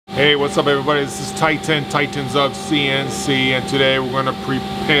Hey, what's up everybody? This is Titans of CNC, and today we're going to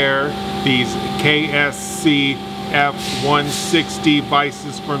prepare these KSC-F 160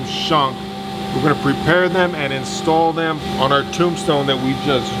 Vises from Schunk. We're going to prepare them and install them on our tombstone that we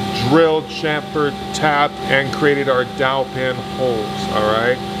just drilled, chamfered, tapped, and created our dowel pin holes,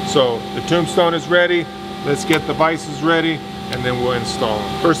 alright? So the tombstone is ready. Let's get the Vises ready, and then we'll install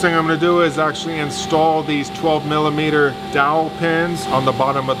them. First thing I'm going to do is actually install these 12mm dowel pins on the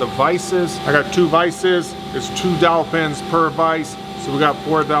bottom of the Vises. I got 2 Vises. There's 2 dowel pins per Vise, so we got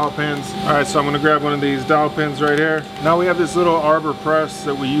 4 dowel pins. All right, so I'm going to grab one of these dowel pins right here. Now we have this little arbor press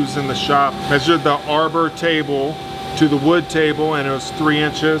that we use in the shop. Measured the arbor table to the wood table, and it was 3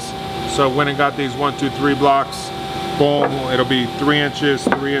 inches. So I went and got these 1, 2, 3 blocks. Boom, it'll be 3 inches,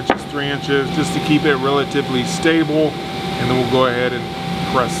 3 inches, 3 inches, just to keep it relatively stable. And then we'll go ahead and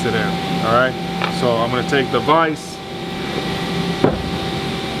press it in. All right, so I'm going to take the vise.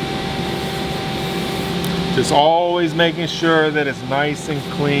 Just always making sure that it's nice and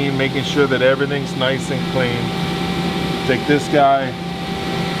clean, making sure that everything's nice and clean. Take this guy,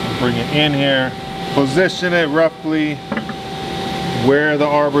 bring it in here, position it roughly where the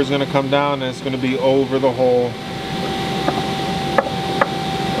arbor is going to come down, and it's going to be over the hole.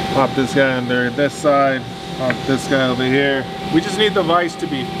 Pop this guy under this side. This guy over here. We just need the vise to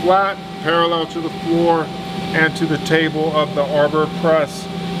be flat, parallel to the floor and to the table of the arbor press.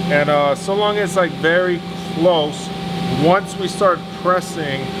 And so long as it's like very close, once we start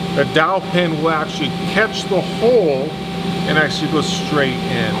pressing, the dowel pin will actually catch the hole and actually go straight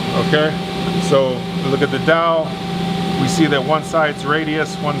in, okay? So look at the dowel. We see that one side's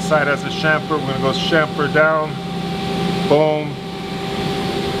radius, one side has a chamfer. We're gonna go chamfer down, boom.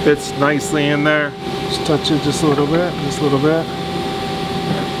 Fits nicely in there. Just touch it just a little bit, just a little bit.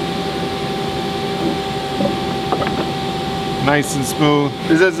 Nice and smooth.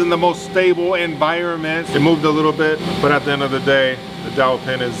 This isn't the most stable environment. It moved a little bit, but at the end of the day, the dowel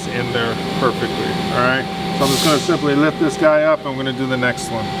pin is in there perfectly, all right? So I'm just gonna simply lift this guy up, and I'm gonna do the next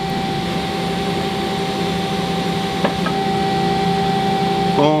one.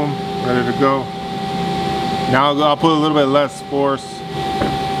 Boom, ready to go. Now I'll put a little bit less force.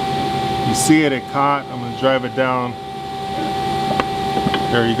 You see it caught. I'm going to drive it down.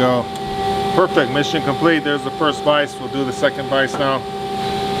 There you go. Perfect. Mission complete. There's the first vise. We'll do the second vise now.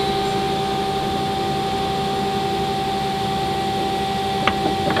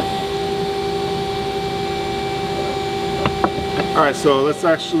 Alright, so let's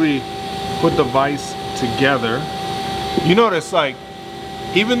actually put the vise together. You notice, like,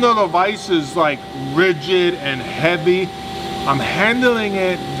 even though the vise is like rigid and heavy, I'm handling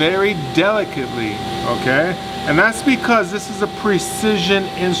it very delicately, okay? And that's because this is a precision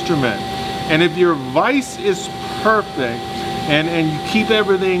instrument. And if your vise is perfect and you keep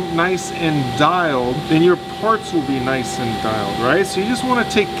everything nice and dialed, then your parts will be nice and dialed, right? So you just want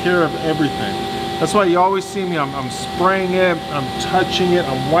to take care of everything. That's why you always see me, I'm spraying it, I'm touching it,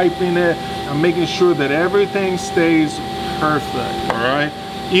 I'm wiping it, I'm making sure that everything stays perfect, all right?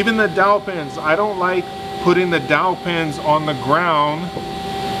 Even the dowel pins, I don't like putting the dowel pins on the ground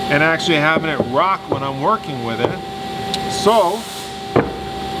and actually having it rock when I'm working with it. So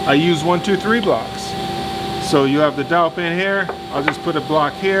I use 1, 2, 3 blocks. So you have the dowel pin here, I'll just put a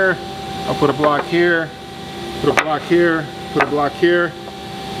block here, I'll put a block here, put a block here, put a block here,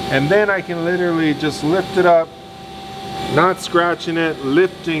 and then I can literally just lift it up, not scratching it,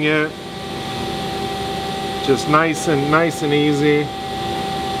 lifting it, just nice and easy.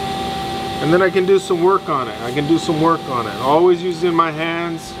 And then I can do some work on it. I can do some work on it. Always using my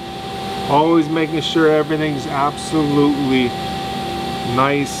hands. Always making sure everything's absolutely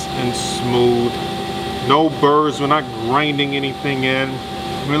nice and smooth. No burrs. We're not grinding anything in.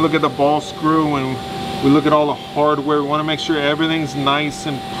 When we look at the ball screw and we look at all the hardware, we want to make sure everything's nice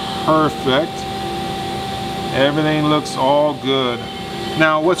and perfect. Everything looks all good.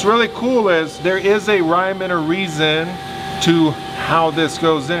 Now, what's really cool is there is a rhyme and a reason to how this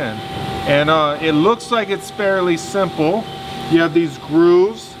goes in. And it looks like it's fairly simple. You have these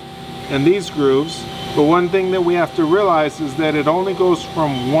grooves and these grooves, but one thing that we have to realize is that it only goes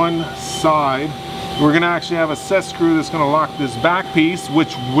from one side. We're gonna actually have a set screw that's gonna lock this back piece,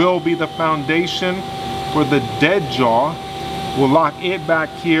 which will be the foundation for the dead jaw. We'll lock it back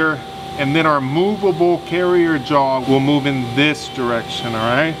here, and then our movable carrier jaw will move in this direction, all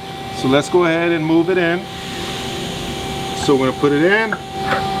right? So let's go ahead and move it in. So we're gonna put it in.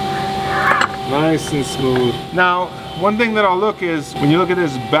 Nice and smooth. Now, one thing that I'll look is, when you look at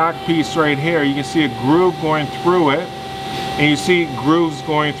this back piece right here, you can see a groove going through it, and you see grooves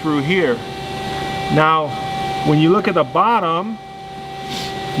going through here. Now, when you look at the bottom,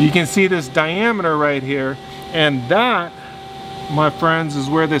 You can see this diameter right here, and that, my friends, is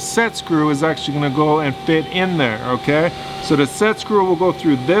where the set screw is actually going to go and fit in there, okay? So the set screw will go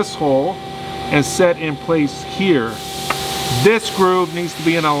through this hole and set in place here. This groove needs to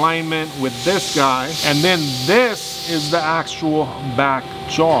be in alignment with this guy, and then this is the actual back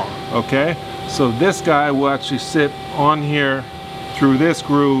jaw, okay? So this guy will actually sit on here through this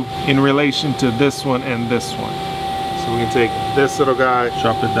groove in relation to this one and this one. So we can take this little guy,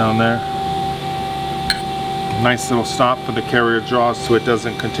 drop it down there. Nice little stop for the carrier jaws so it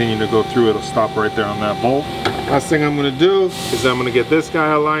doesn't continue to go through. It'll stop right there on that bolt. Last thing I'm going to do is I'm going to get this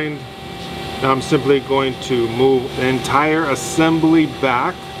guy aligned. Now I'm simply going to move the entire assembly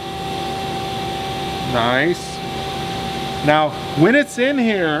back. Nice. Now when it's in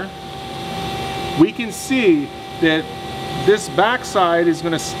here, we can see that this back side is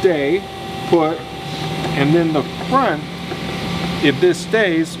going to stay put, and then the front, if this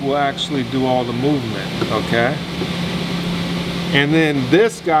stays, will actually do all the movement, okay? And then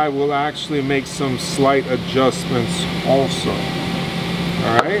this guy will actually make some slight adjustments also,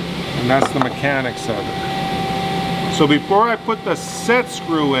 all right? And that's the mechanics of it. So before I put the set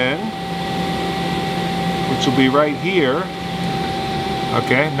screw in, which will be right here,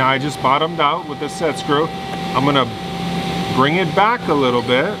 okay, now I just bottomed out with the set screw. I'm gonna bring it back a little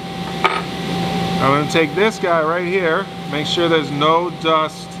bit. I'm gonna take this guy right here, make sure there's no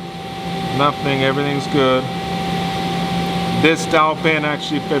dust, nothing, everything's good. This dowel pin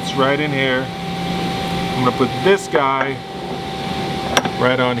actually fits right in here. I'm gonna put this guy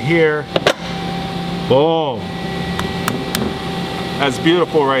right on here. Boom. That's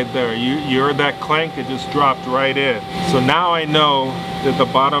beautiful right there. You heard that clank, it just dropped right in. So now I know that the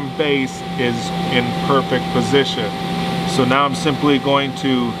bottom base is in perfect position. So now I'm simply going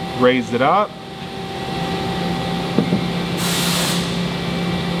to raise it up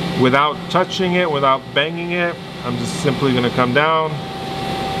without touching it, without banging it. I'm just simply going to come down.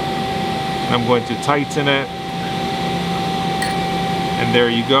 I'm going to tighten it. And there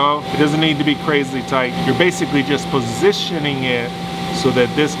you go. It doesn't need to be crazy tight. You're basically just positioning it so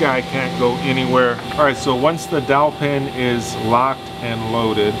that this guy can't go anywhere. All right, so once the dowel pin is locked and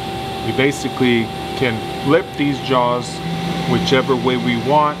loaded, we basically can flip these jaws whichever way we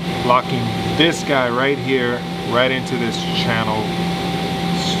want, locking this guy right here, right into this channel,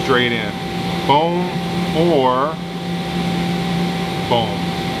 straight in. Boom, or boom.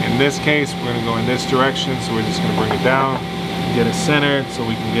 In this case, we're gonna go in this direction, so we're just gonna bring it down, get it centered so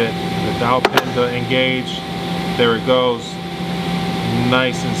we can get the dowel pin to engage. There it goes.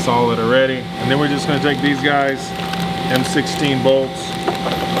 Nice and solid already. And then we're just gonna take these guys, M16 bolts,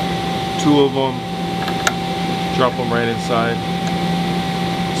 2 of them, drop them right inside.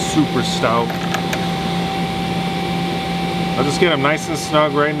 Super stout. I'll just get them nice and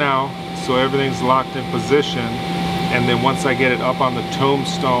snug right now so everything's locked in position. And then once I get it up on the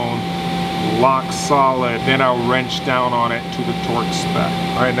tombstone, lock solid, then I'll wrench down on it to the torque spec.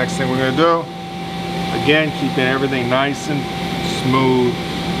 All right, next thing we're gonna do, again, keeping everything nice and smooth,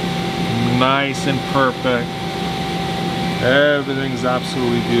 nice and perfect. Everything's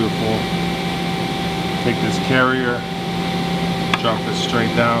absolutely beautiful. Take this carrier, drop it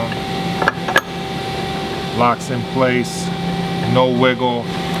straight down, locks in place, no wiggle,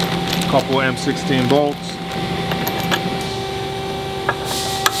 couple M16 bolts.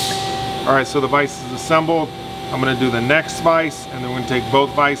 All right, so the vise is assembled. I'm gonna do the next vise, and then we're gonna take both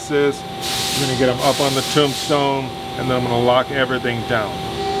vices. I'm gonna get them up on the tombstone, and then I'm gonna lock everything down.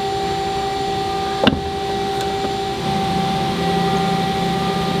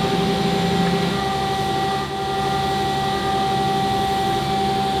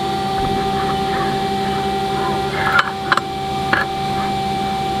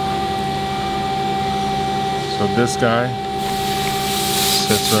 So this guy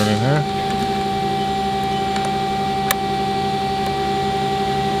sits right in here.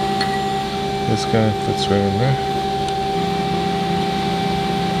 This guy fits right in there.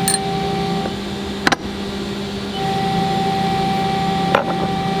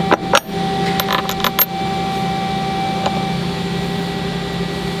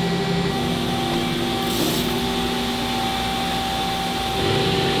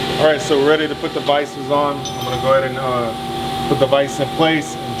 Alright, so we're ready to put the vices on. I'm going to go ahead and put the vise in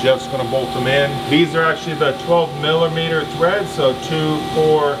place, and Jeff's going to bolt them in. These are actually the 12mm threads, so 2,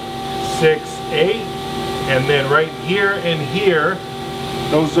 4, 6, 8. And then right here and here,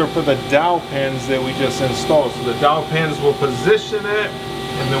 those are for the dowel pins that we just installed. So the dowel pins will position it,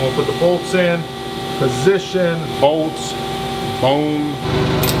 and then we'll put the bolts in. Position, bolts, boom.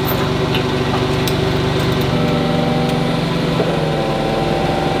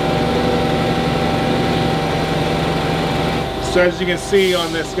 So as you can see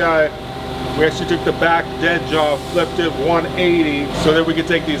on this guy, we actually took the back dead jaw, flipped it 180 so that we could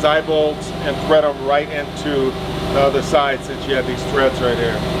take these eye bolts and thread them right into the other side, since you have these threads right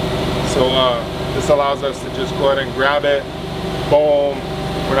here. So this allows us to just go ahead and grab it, boom.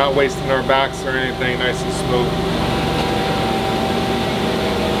 We're not wasting our backs or anything, nice and smooth.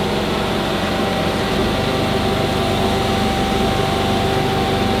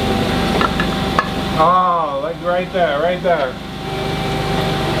 Oh, like right there, right there.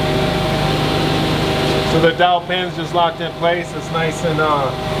 So the dowel pin's just locked in place. It's nice and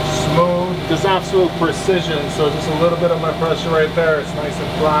smooth. There's absolute precision. So just a little bit of my pressure right there. It's nice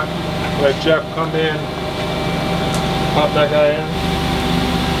and flat. Let Jeff come in, pop that guy in.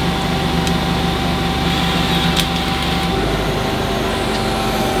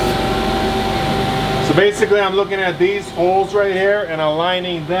 So basically I'm looking at these holes right here and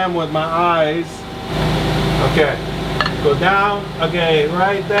aligning them with my eyes. Okay, go down, okay,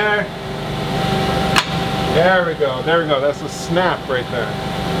 right there. There we go, there we go. That's a snap right there.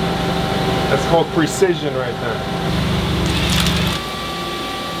 That's called precision right there.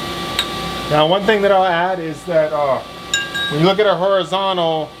 Now one thing that I'll add is that when you look at a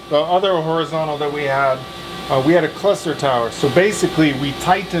horizontal, the other horizontal that we had a cluster tower. So basically we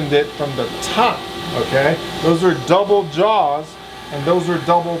tightened it from the top, okay? Those are double jaws and those are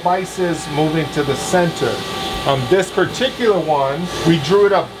double vices moving to the center. This particular one, we drew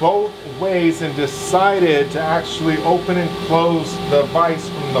it up both ways and decided to actually open and close the vise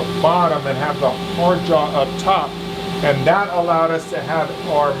from the bottom and have the hard jaw up top. And that allowed us to have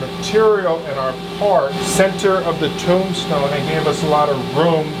our material and our part center of the tombstone and gave us a lot of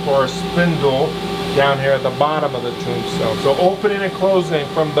room for our spindle down here at the bottom of the tombstone. So opening and closing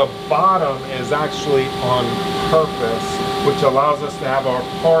from the bottom is actually on purpose, which allows us to have our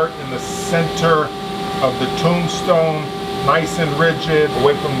part in the center of the tombstone, nice and rigid,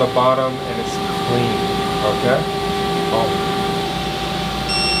 away from the bottom, and it's clean, okay? Oh.